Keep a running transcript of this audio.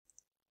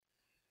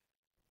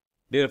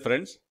Dear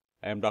friends,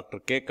 I am Dr.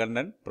 K.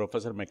 Kannan,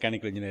 Professor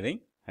Mechanical Engineering,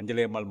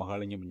 Anjalayammal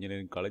Mahalingam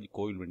Engineering College,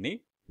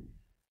 Kovilvenni.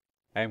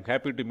 I am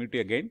happy to meet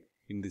you again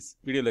in this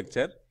video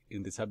lecture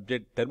in the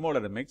subject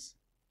thermodynamics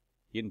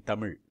in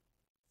Tamil.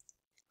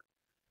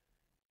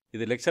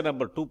 This is lecture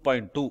number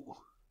 2.2,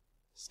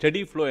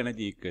 steady flow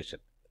energy equation.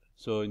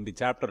 So, in the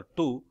chapter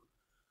 2,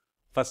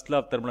 first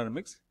law of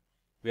thermodynamics,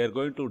 we are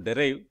going to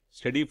derive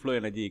steady flow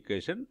energy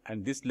equation,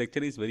 and this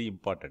lecture is very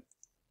important.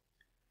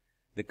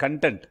 The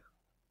content,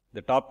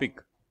 the topic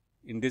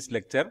in this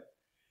lecture,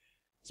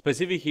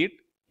 specific heat,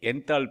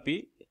 enthalpy.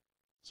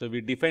 So,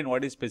 we define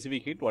what is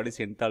specific heat, what is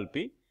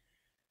enthalpy,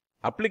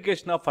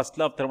 application of first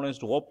law of thermodynamics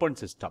to open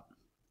system,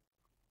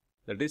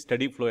 that is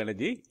steady flow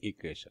energy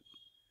equation.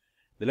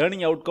 The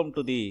learning outcome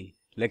to the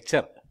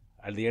lecture,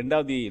 at the end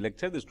of the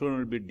lecture, the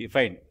student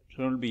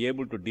will be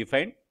able to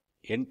define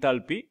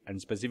enthalpy and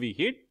specific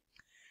heat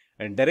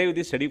and derive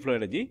the steady flow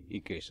energy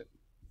equation.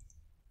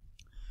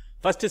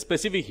 First is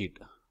specific heat.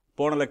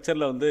 போன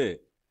லெக்சரில்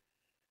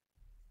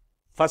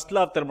first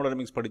law of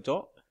thermodynamics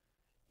படித்தோம்,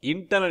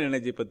 internal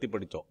energy பற்றி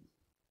படித்தோம்,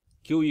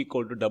 Q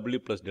equal to W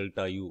plus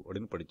delta U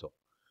அப்படின்னு படித்தோம்.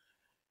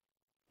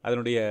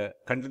 அதனுடைய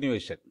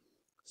continuation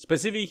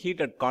specific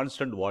heat at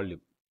constant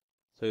volume.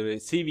 So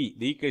CV,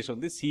 the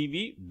equation CV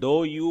dou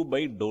U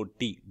by dou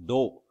T,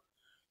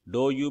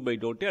 dou U by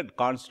dou T at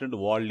constant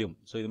volume.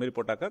 So இது மாதிரி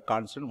போட்டாக்கா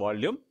constant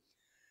volume.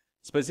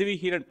 Specific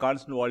heat at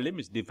constant volume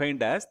is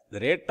defined as the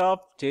rate of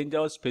change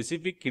of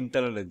specific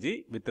internal energy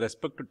with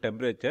respect to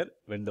temperature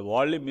when the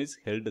volume is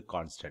held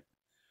constant.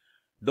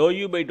 Dou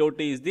U by dou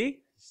T is the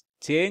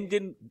change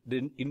in the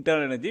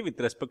internal energy with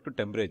respect to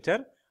temperature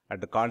at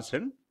the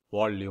constant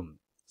volume.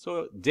 So,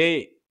 J,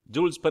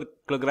 joules per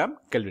kilogram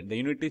Kelvin. The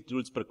unit is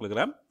joules per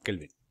kilogram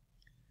Kelvin.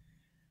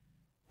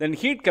 Then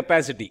heat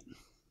capacity.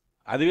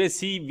 Adhuve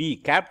CV,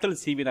 capital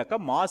CV naka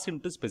mass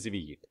into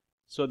specific heat.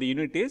 So, the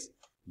unit is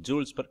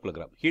joules per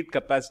kilogram. Heat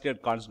capacity at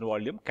constant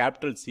volume,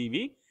 capital CV,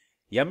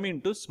 M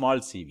into small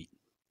cv.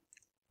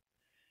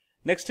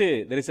 Next,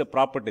 there is a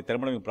property,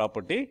 thermodynamic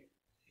property,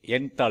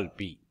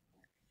 enthalpy.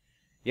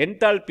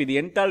 Enthalpy, the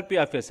enthalpy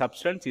of a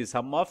substance is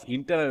sum of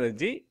internal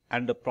energy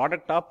and the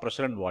product of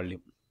pressure and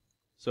volume.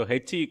 So,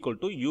 H equal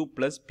to U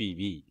plus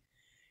PV.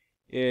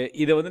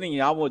 இதை நீங்கள்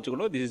ஞாபகம்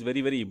வச்சுக்கணும். This is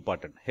very, very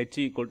important. H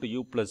equal to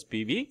U plus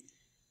PV.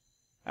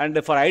 And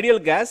for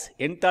ideal gas,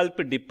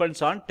 enthalpy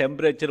depends on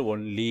temperature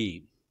only.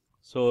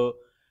 So,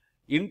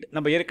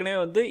 நம்ம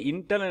ஏற்கனவே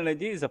internal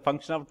energy is a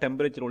function of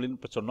temperature only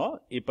ன்னு சொன்னோம்.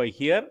 இப்போ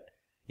here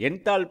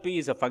enthalpy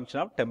is a function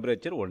of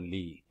temperature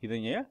only.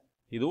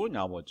 இதுவும்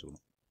ஞாபகம்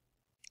வச்சுக்கணும்.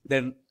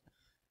 Then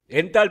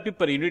enthalpy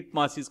per unit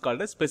mass is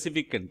called as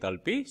specific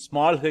enthalpy.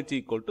 Small h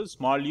equal to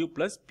small u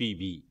plus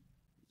PV.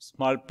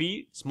 Small p,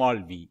 small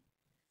v.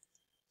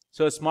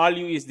 So, small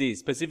u is the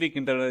specific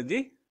internal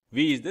energy,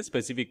 v is the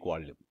specific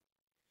volume.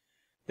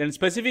 Then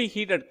specific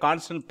heat at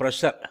constant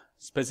pressure.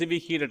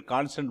 Specific heat at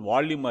constant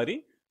volume or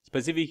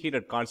specific heat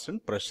at constant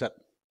pressure.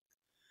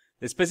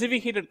 The specific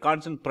heat at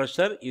constant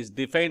pressure is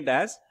defined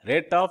as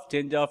rate of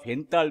change of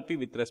enthalpy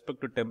with respect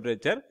to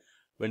temperature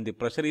when the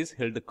pressure is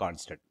held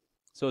constant.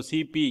 So,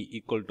 Cp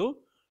equal to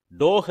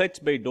dou H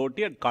by dou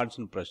T at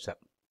constant pressure.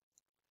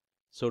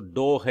 So,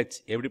 dou H,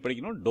 every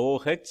particular dou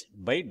H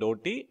by dou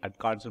T at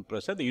constant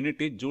pressure. The unit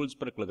is joules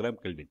per kilogram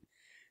Kelvin.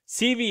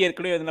 Cv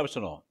ஏற்கனவே என்ன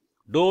சொன்னோம்,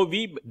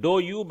 dou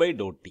U by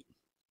dou T.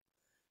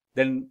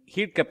 Then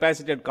heat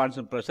capacity at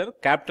constant pressure,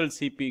 capital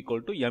Cp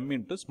equal to M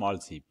into small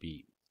cp.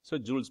 So,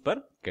 joules per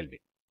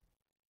Kelvin.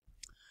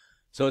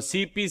 So,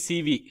 Cp,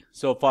 Cv.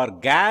 So, for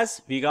gas,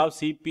 we have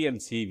Cp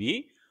and Cv.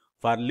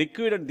 For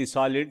liquid and the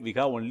solid, we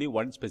have only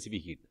one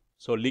specific heat.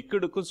 So,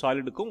 liquid க்கும்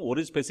solid க்கும்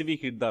ஒரு specific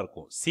heat தான்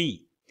இருக்கும், C.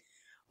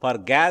 For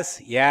gas,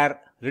 air,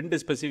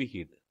 ரெண்டு specific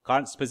heat.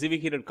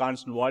 Specific heat at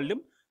constant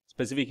volume,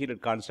 specific heat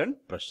at constant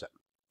pressure.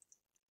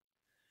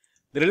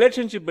 The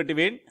relationship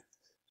between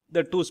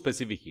the two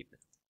specific heat.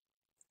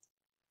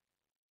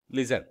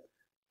 Listen,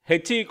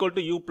 H equal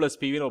to U plus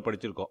PV ನಾವು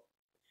படிச்சிருக்கோம்.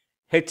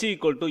 H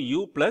equal to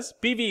U plus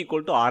PV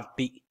equal to RT,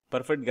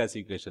 perfect gas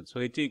equation. So,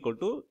 H equal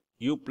to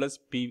U plus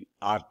PV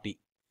RT.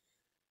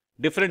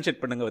 Differentiate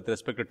பண்ணுங்க with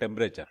respect to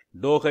temperature.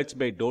 Dou H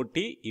by dou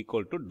T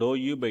equal to dou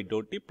U by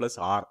dou T plus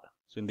R.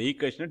 So, இந்த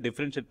equation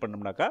differentiate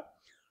பண்ணோம்னாக்கா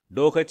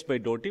dou H by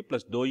dou T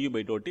plus dou U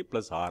by dou T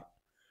plus R.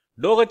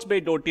 Dou H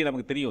by dou T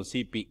நமக்கு தெரியும்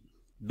Cp.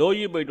 Dou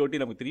U by dou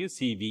T நமக்கு தெரியும்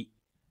CV,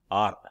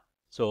 R.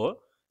 So,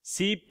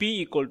 Cp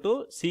equal to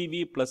Cv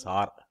plus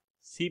R.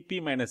 Cp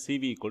minus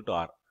Cv equal to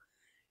R.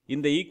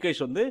 இந்த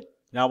equation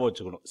ஞாபகம்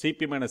வச்சுக்கணும்.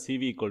 Cp minus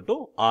Cv equal to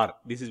R.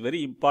 This is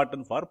very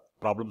important for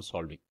problem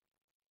solving.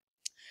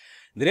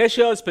 The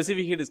ratio of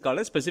specific heat is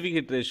called as specific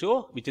heat ratio,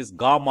 which is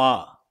gamma.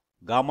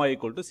 Gamma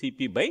equal to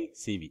Cp by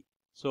Cv.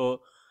 So,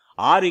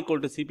 R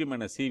equal to Cp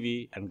minus Cv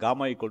and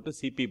gamma equal to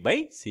Cp by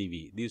Cv.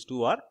 These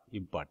two are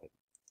important.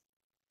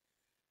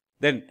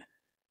 Then,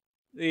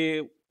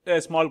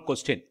 a small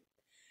question.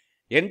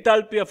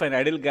 Enthalpy of an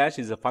ideal gas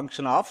is a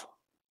function of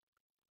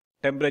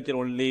temperature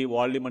only,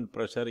 volume and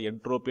pressure,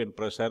 entropy and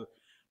pressure,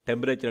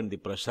 temperature and the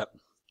pressure.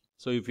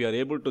 So, if you are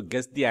able to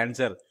guess the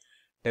answer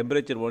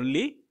temperature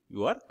only,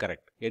 you are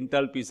correct.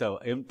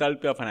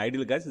 Enthalpy of an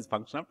ideal gas is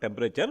function of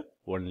temperature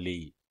only.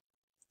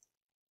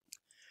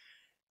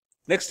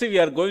 Next, we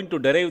are going to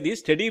derive the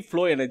steady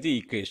flow energy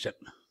equation.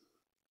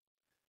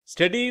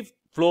 Steady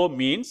flow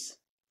means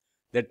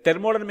that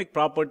thermodynamic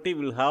property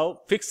will have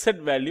fixed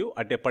value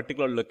at a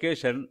particular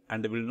location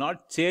and will not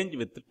change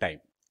with time.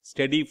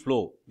 Steady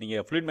flow.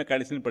 நீங்கள் fluid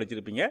mechanics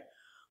படிச்சிருப்பீங்க.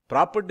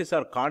 Properties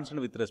are constant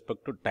with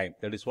respect to time.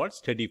 That is what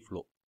steady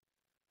flow.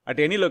 At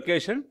any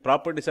location,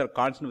 properties are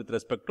constant with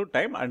respect to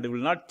time and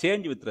will not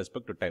change with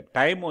respect to time.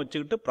 Time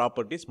வச்சுக்கிட்டு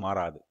properties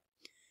மாறாது.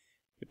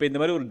 இப்போ இந்த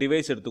மாதிரி ஒரு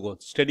device எடுத்துக்கோ.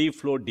 Steady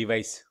flow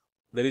device.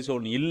 There is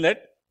one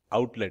inlet,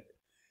 outlet.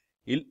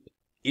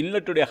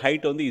 Inlet உடைய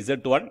height வந்து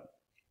Z1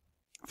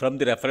 from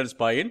the reference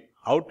point.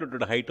 Outlet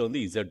உடைய height வந்து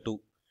Z2.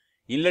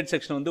 Inlet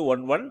section வந்து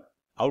 11,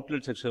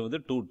 outlet section வந்து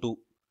 22.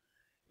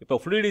 இப்போ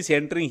fluid is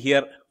entering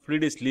here,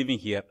 fluid is leaving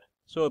here.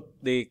 So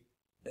the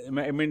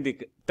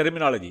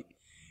terminology.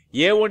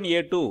 A1,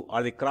 A2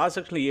 are the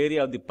cross-sectional area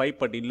of the pipe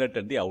at inlet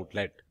and the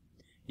outlet.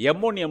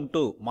 M1, M2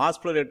 mass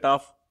flow rate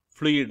of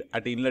fluid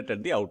at inlet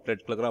and the outlet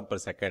kilogram per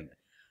second.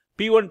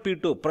 P1,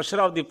 P2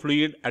 pressure of the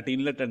fluid at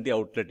inlet and the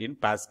outlet in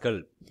Pascal.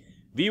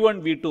 V1,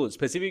 V2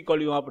 specific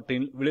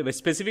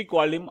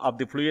volume of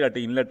the fluid at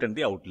the inlet and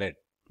the outlet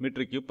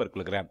meter cube per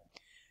kilogram.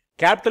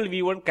 Capital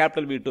V1,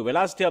 capital V2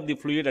 velocity of the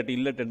fluid at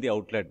inlet and the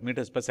outlet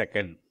meters per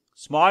second.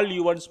 Small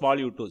u1, small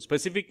u2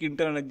 specific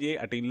internal energy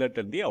at inlet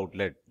and the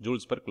outlet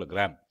joules per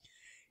kilogram.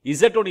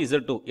 Z1,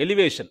 Z2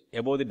 elevation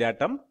above the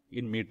datum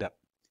in meter.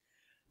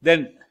 Then,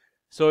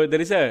 so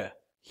there is a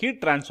heat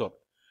transfer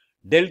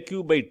del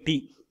Q by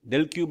T,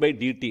 del Q by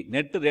dt,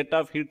 net rate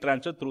of heat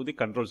transfer through the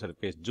control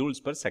surface, joules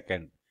per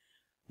second.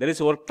 There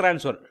is work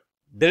transfer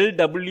del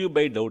W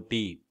by dou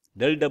T,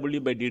 del W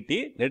by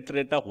dt, net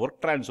rate of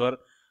work transfer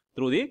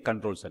through the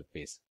control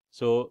surface.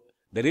 So,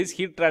 there is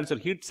heat transfer,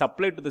 heat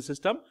supplied to the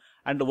system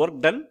and work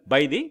done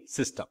by the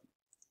system.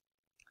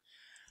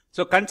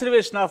 So,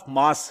 conservation of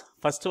mass,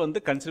 first one the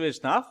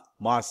conservation of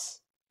mass.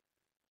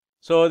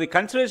 So, the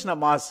conservation of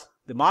mass,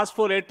 the mass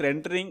flow rate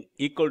entering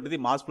equal to the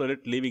mass flow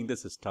rate leaving the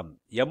system,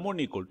 M1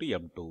 equal to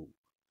M2.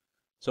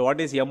 So, what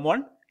is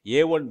M1?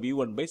 A1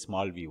 V1 by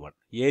small v1.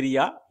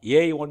 Area,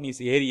 A1 is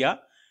area,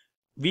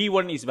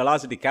 V1 is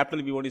velocity,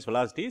 capital V1 is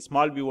velocity,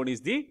 small v1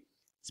 is the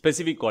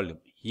specific volume.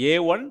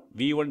 A1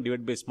 V1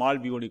 divided by small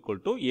v1 equal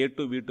to A2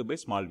 V2 by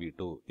small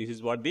v2. This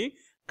is what the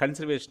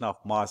conservation of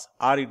mass,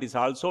 or it is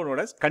also known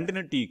as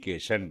continuity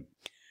equation.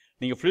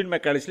 You fluid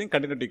mechanics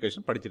continuity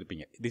equation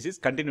படிச்சிருப்பீங்க. This is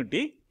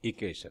continuity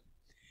equation.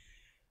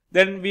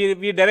 Then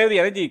we derive the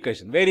energy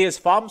equation. Various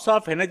forms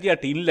of energy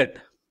at inlet.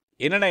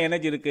 என்னென்ன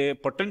energy இருக்கு?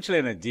 Potential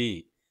energy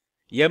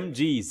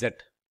mgz,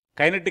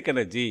 kinetic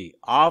energy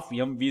of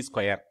mv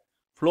square,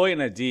 flow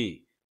energy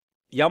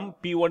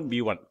mp1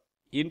 v1,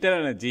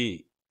 internal energy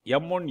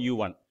m1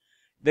 u1.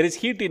 There is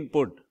heat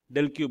input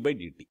del q by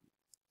dt.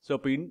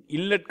 So, in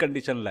inlet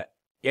condition la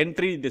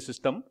entry in the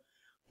system,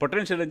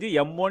 potential energy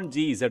m1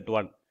 g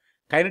z1,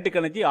 kinetic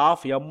energy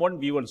of m1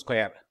 v1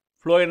 square,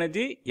 flow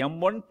energy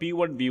m1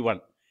 p1 v1,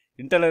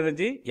 internal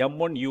energy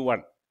m1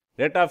 u1,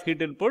 rate of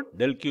heat input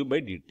del q by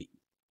dt.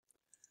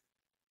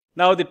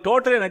 Now, the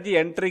total energy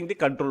entering the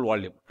control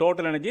volume,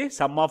 total energy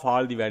sum of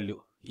all the value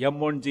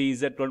m1 g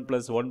z1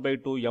 plus 1 by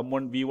 2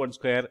 m1 v1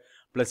 square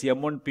plus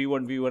m1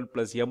 p1 v1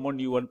 plus m1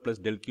 u1 plus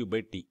del q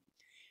by t.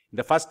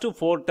 The first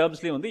 4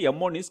 terms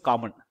m1 is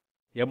common.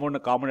 M1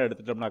 common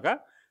எடுத்துட்டோம்னாக்கா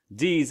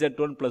g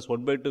z1 plus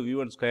 1 by 2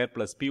 v1 square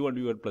plus p1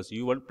 v1 plus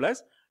u1 plus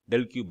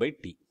del q by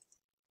t.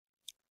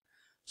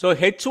 So,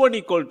 h1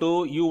 equal to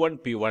u1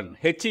 p1,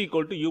 h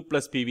equal to u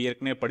plus pv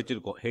ஏற்கனவே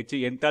படிச்சிருக்கோம். h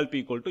enthalpy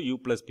equal to u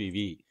plus pv.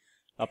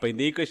 அப்ப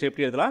இந்த equation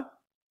எப்படி எழுதலாம்?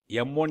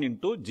 m1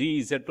 into g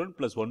z1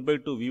 plus 1 by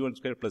 2 v1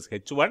 square plus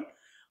h1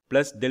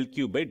 plus del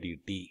q by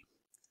dt.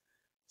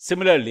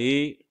 Similarly,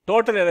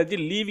 total energy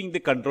leaving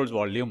the controls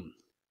volume.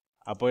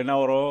 அப்போ என்ன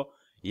வரும்?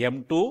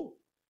 m2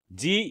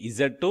 g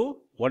z2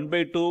 1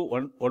 by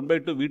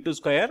 2 v2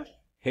 square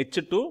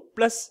h2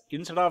 plus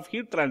instead of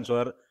heat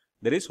transfer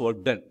there is work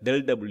done del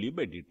w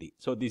by dt.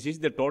 So, this is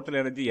the total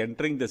energy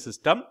entering the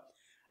system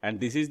and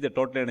this is the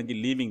total energy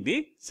leaving the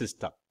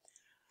system.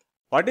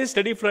 What is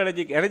steady flow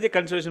energy? Energy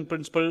conservation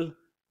principle.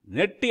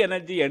 Net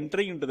energy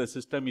entering into the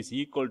system is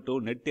equal to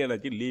net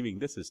energy leaving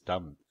the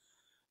system.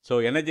 So,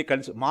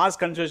 mass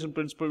conservation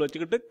principle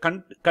வச்சுக்கிட்டு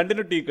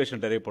continuity equation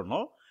derive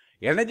பண்ணோம்.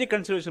 Energy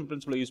conservation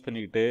principle use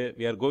பண்ணிக்கிட்டு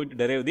we are going to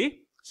derive the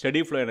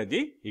steady flow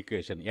energy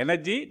equation.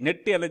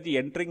 Net energy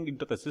entering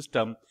into the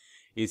system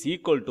is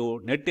equal to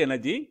net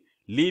energy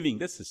leaving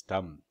the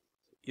system.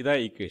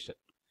 இதான் equation.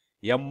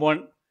 M1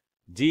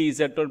 g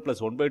z1 plus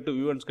 1 by 2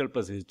 v1 square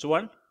plus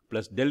h1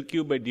 plus del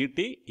q by dt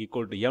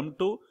equal to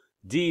m2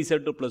 g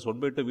z2 plus 1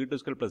 by 2 v2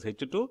 square plus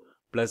h2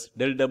 plus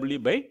del w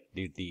by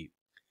dt.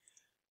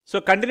 So,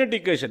 continuity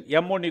equation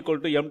m1 equal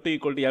to m2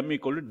 equal to m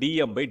equal to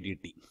dm by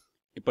dt.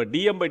 இப்போ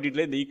dm by dt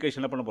இந்த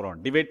equation பண்ண போறோம்,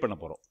 divide பண்ண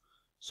போறோம்.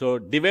 So,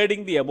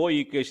 dividing the above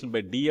equation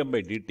by dm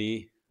by dt,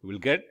 we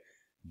will get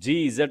g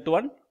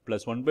z1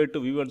 plus 1 by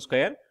 2 v1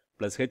 square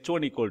plus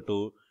h1 equal to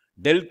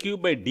del q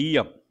by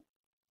dm.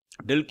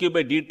 del q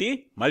by dt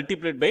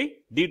multiplied by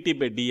dt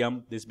by dm.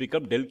 This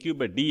become del q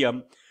by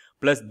dm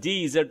plus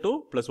gz2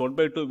 plus 1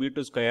 by 2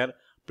 v2 square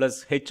plus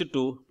h2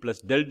 plus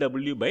del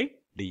w by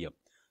dm.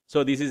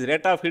 So this is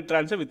rate of heat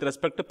transfer with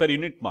respect to per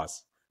unit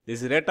mass.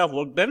 This is rate of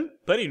work done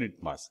per unit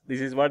mass.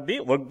 This is what the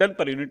work done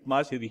per unit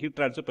mass is the heat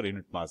transfer per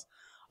unit mass.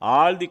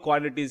 All the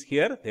quantities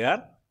here, they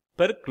are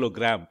per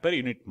kilogram per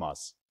unit mass.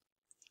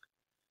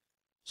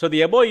 So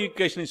the above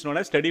equation is known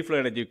as steady flow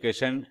energy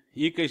equation.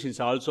 Equation is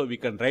also we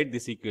can write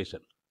this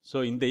equation.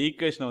 So in the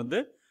equation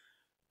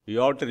you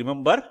have to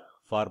remember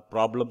for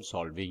problem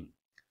solving.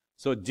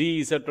 So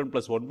gz1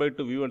 plus 1 by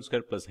 2 v1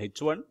 square plus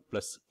h1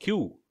 plus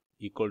q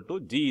equal to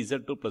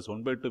gz2 plus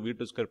 1 by 2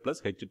 v2 square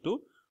plus h2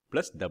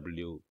 plus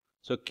w.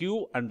 So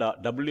q and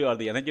w are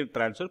the energy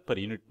transfer per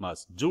unit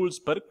mass, joules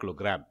per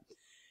kilogram.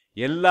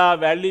 எல்லா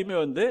வேல்யூமே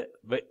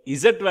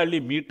z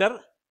value meter,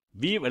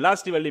 v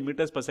velocity value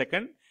meters per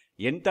second,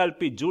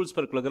 enthalpy joules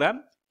per kilogram,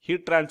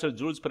 heat transfer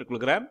joules per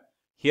kilogram,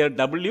 here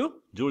w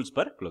joules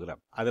per kilogram.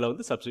 அதில்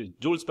substitute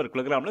joules per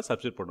kilogramல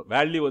substitute பண்ணணும்.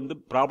 Value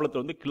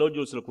ப்ராப்ளத்தை kilo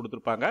ஜூல்ஸில்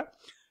கொடுத்துருப்பாங்க,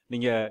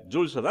 நீங்கள்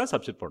ஜூல்ஸை தான்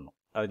substitute பண்ணணும்.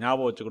 அதை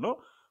ஞாபகம் வச்சுக்கணும்.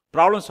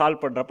 ப்ராப்ளம்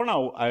சால்வ் பண்ணுறப்ப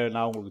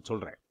நான் உங்களுக்கு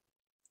சொல்கிறேன்.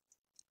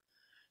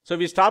 So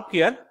we stop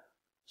here.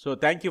 So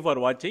thank you for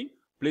watching.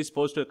 Please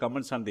post your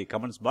comments on the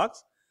comments box.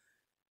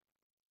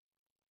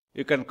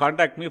 You can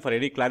contact me for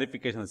any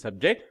clarification on the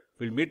subject.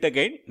 We'll meet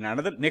again in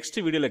another next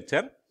video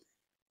lecture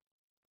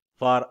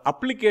for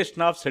application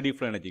of steady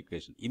flow energy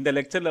equation. In the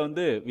lecture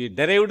we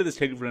derived the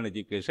steady flow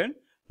energy equation.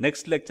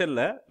 Next lecture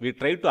we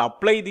try to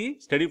apply the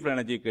steady flow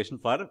energy equation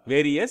for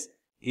various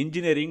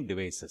engineering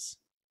devices.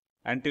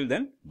 Until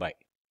then, bye.